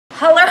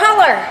Holler,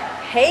 holler.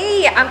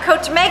 Hey, I'm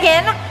Coach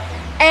Megan.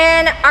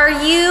 And are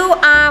you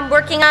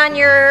working on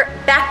your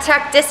back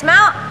tuck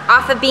dismount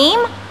off a beam?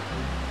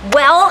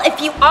 Well,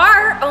 if you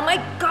are, oh my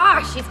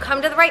gosh, you've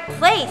come to the right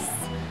place.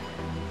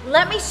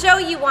 Let me show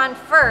you one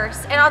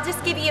first, and I'll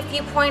just give you a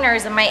few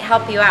pointers that might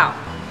help you out.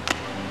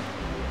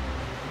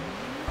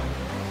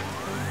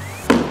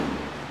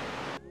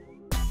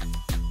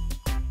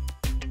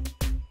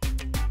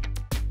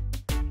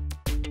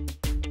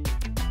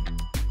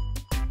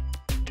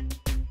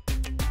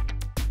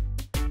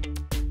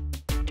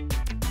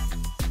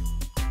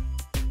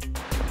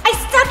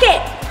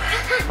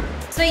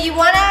 So you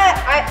wanna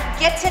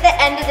get to the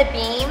end of the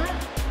beam.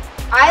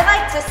 I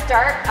like to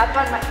start up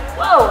on my,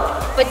 whoa,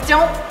 but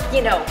don't,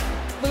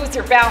 lose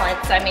your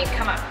balance. I mean,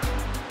 come on.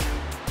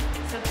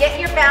 So get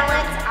your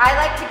balance. I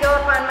like to go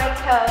up on my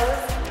toes.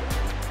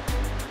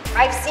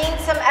 I've seen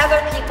some other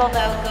people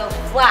though go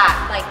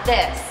flat like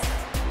this.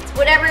 It's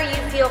whatever you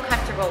feel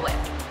comfortable with.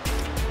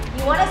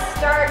 You wanna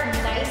start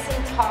nice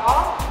and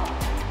tall,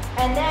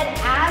 and then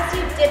as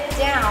you dip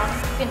down,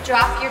 you can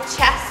drop your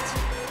chest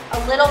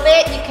a little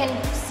bit. You can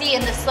see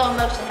in the slow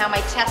motion how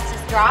my chest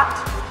is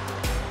dropped.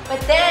 But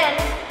then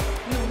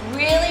you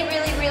really,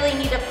 really, really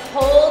need to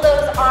pull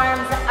those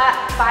arms up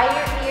by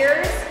your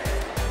ears.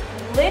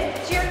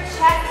 Lift your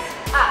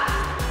chest up.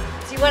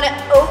 So you want to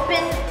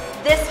open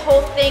this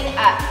whole thing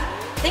up.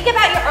 Think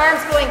about your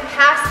arms going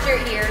past your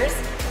ears.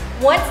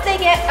 Once they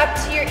get up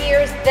to your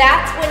ears,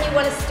 that's when you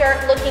want to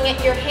start looking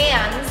at your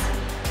hands.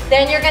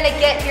 Then you're going to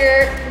get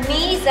your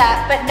knees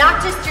up, but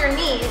not just your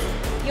knees.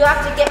 You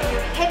have to get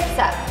your hips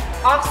up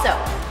also.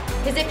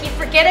 Because if you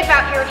forget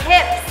about your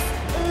hips,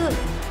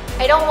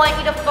 I don't want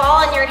you to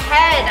fall on your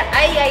head.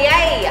 Ay, ay,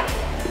 ay.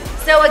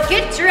 So a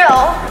good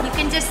drill, you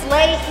can just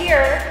lay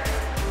here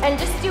and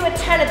just do a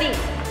 10 of these.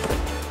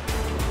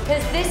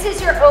 Because this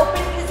is your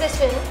open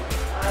position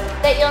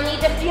that you'll need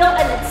to feel,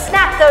 and then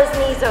snap those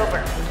knees over.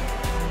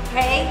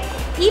 Okay?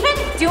 Even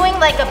doing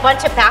like a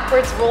bunch of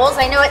backwards rolls,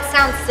 I know it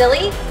sounds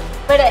silly,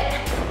 but it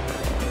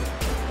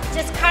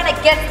just kind of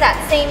gets that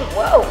same,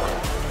 whoa,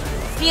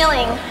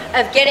 feeling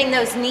of getting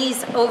those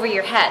knees over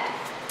your head.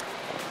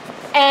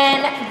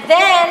 And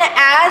then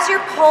as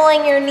you're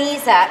pulling your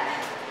knees up,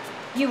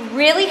 you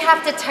really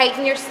have to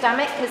tighten your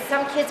stomach, because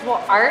some kids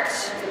will arch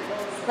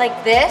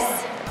like this,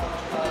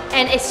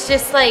 and it's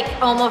just like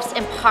almost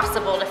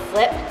impossible to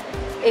flip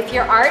if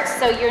you're arched.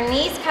 So your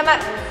knees come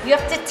up, you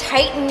have to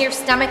tighten your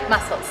stomach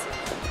muscles.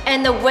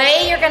 And the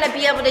way you're gonna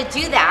be able to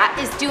do that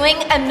is doing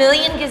a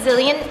million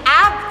gazillion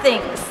ab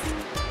things.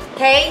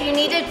 Okay, you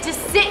need to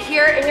just sit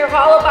here in your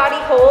hollow body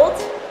hold,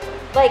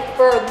 like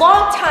for a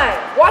long time.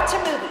 Watch a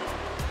movie.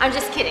 I'm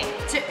just kidding.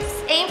 Just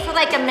aim for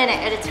like a minute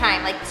at a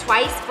time, like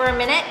twice for a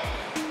minute.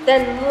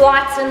 Then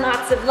lots and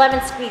lots of lemon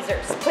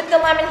squeezers. Put the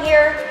lemon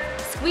here,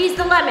 squeeze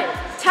the lemon.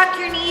 Tuck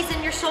your knees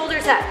and your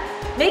shoulders up.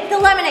 Make the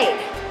lemonade.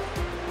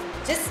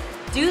 Just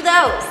do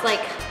those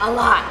like a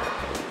lot.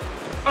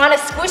 On a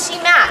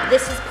squishy mat,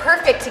 this is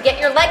perfect to get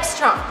your legs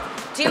strong.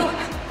 Do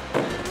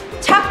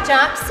tuck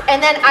jumps,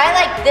 and then I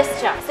like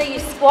this jump. So you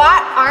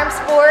squat, arms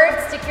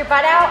forward, stick your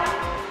butt out,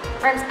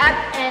 arms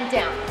up and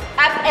down,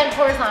 up and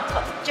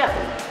horizontal, jump.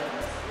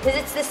 Because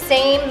it's the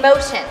same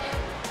motion.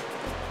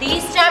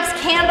 These jumps,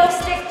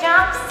 candlestick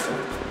jumps,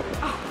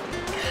 oh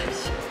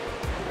gosh.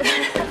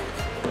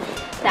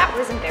 That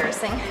was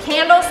embarrassing.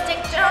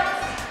 Candlestick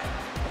jumps,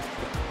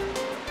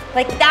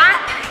 like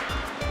that,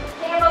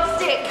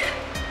 candlestick,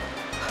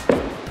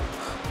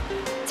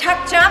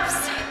 tuck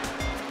jumps,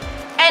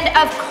 and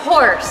of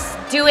course,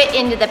 do it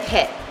into the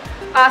pit.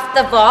 Off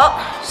the vault,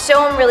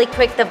 show them really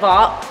quick the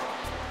vault.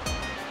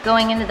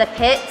 Going into the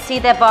pit, see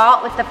the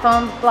vault with the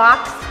foam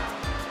blocks?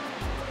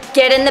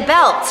 Get in the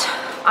belt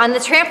on the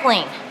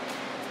trampoline.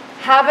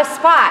 Have a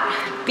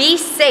spot, be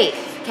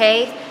safe,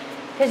 okay?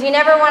 Because you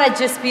never wanna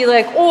just be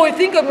like, oh, I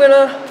think I'm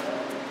gonna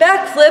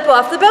backflip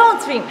off the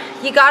balance beam.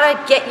 You gotta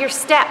get your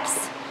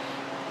steps,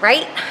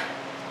 right?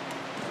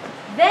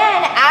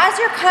 Then as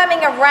you're coming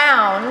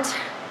around,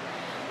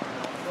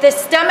 the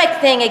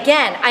stomach thing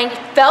again, I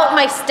felt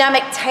my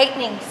stomach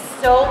tightening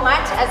so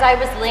much as I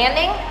was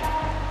landing.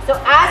 So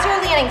as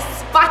you're landing,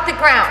 spot the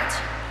ground.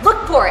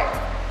 Look for it.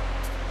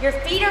 Your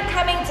feet are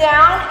coming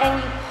down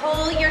and you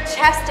pull your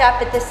chest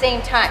up at the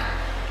same time.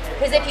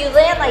 Because if you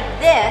land like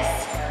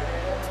this,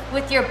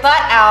 with your butt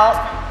out,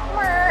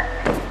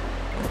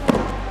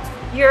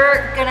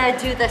 you're gonna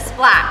do the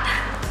splat,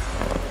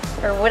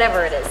 or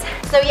whatever it is.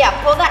 So yeah,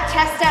 pull that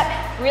chest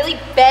up, really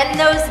bend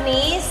those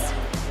knees.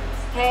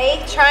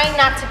 Okay, trying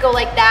not to go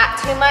like that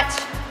too much.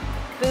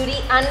 Booty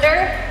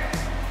under.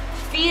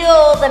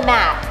 Feel the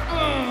mat.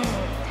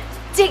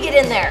 Dig it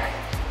in there.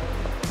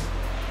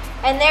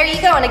 And there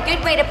you go. And a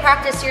good way to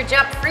practice your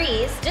jump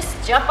freeze, just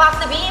jump off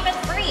the beam and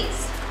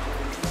freeze.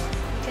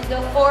 You can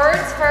go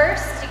forwards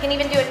first. You can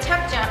even do a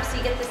tuck jump so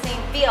you get the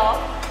same feel.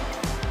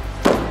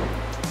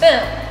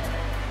 Boom.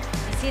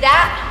 You see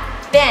that?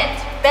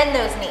 Bend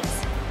those knees.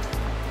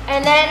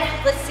 And then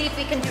let's see if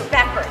we can do it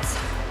backwards.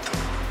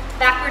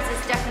 Backwards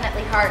is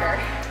definitely harder.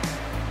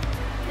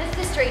 This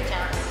is a straight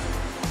jump.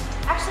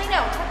 Actually,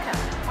 no, tuck jump.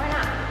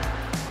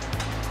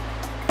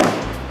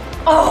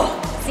 Oh,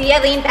 see,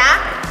 I lean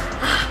back.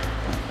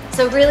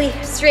 So really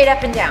straight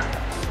up and down.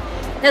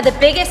 Now the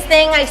biggest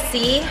thing I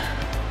see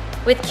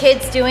with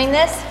kids doing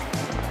this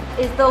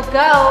is they'll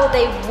go,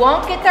 they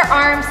won't get their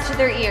arms to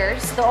their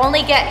ears, they'll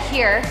only get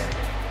here,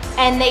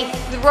 and they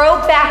throw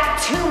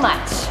back too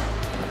much.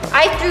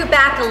 I threw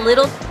back a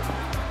little,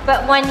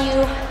 but when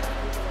you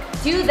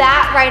do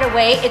that right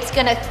away, it's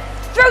gonna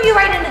throw you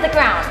right into the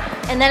ground,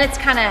 and then it's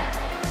kind of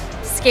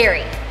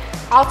scary.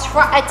 I'll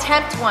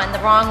attempt one the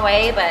wrong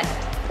way, but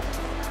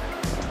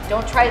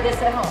don't try this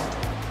at home.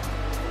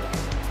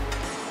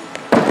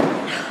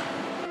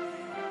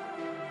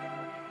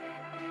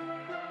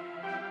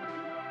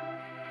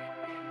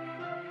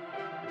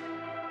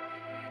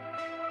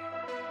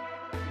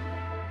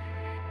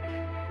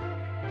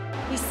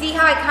 You see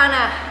how I kind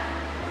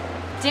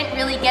of didn't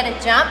really get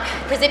a jump?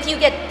 Because if you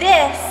get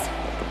this,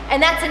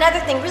 and that's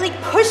another thing, really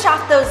push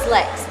off those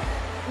legs.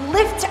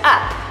 Lift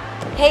up,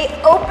 okay?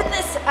 Open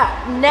this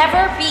up.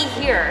 Never be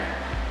here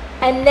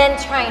and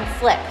then try and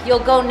flip.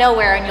 You'll go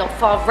nowhere and you'll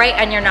fall right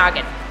on your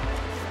noggin.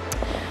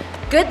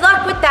 Good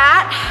luck with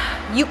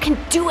that. You can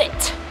do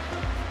it.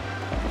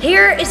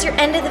 Here is your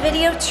end of the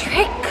video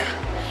trick.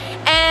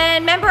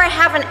 And remember, I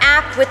have an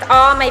app with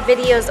all my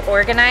videos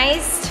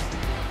organized,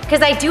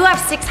 because I do have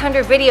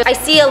 600 videos. I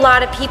see a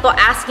lot of people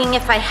asking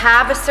if I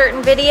have a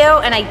certain video,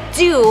 and I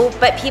do,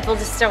 but people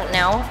just don't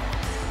know,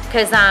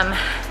 because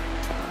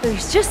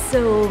there's just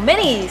so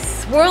many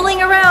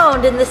swirling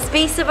around in the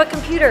space of a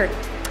computer.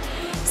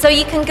 So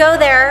you can go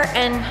there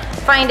and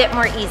find it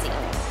more easy,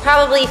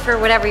 probably for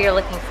whatever you're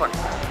looking for.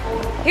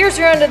 Here's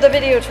your end of the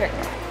video trick.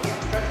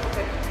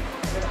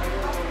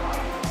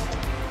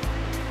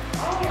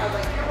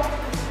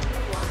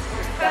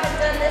 Haven't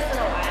done this in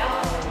a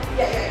while.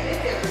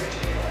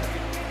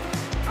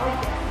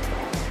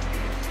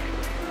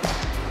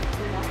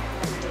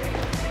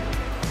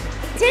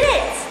 Did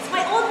it! It's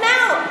my old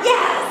mount!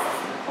 Yes!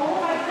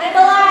 Oh my God. I'm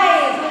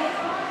alive!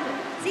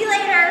 See you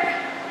later!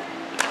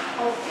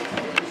 Oh.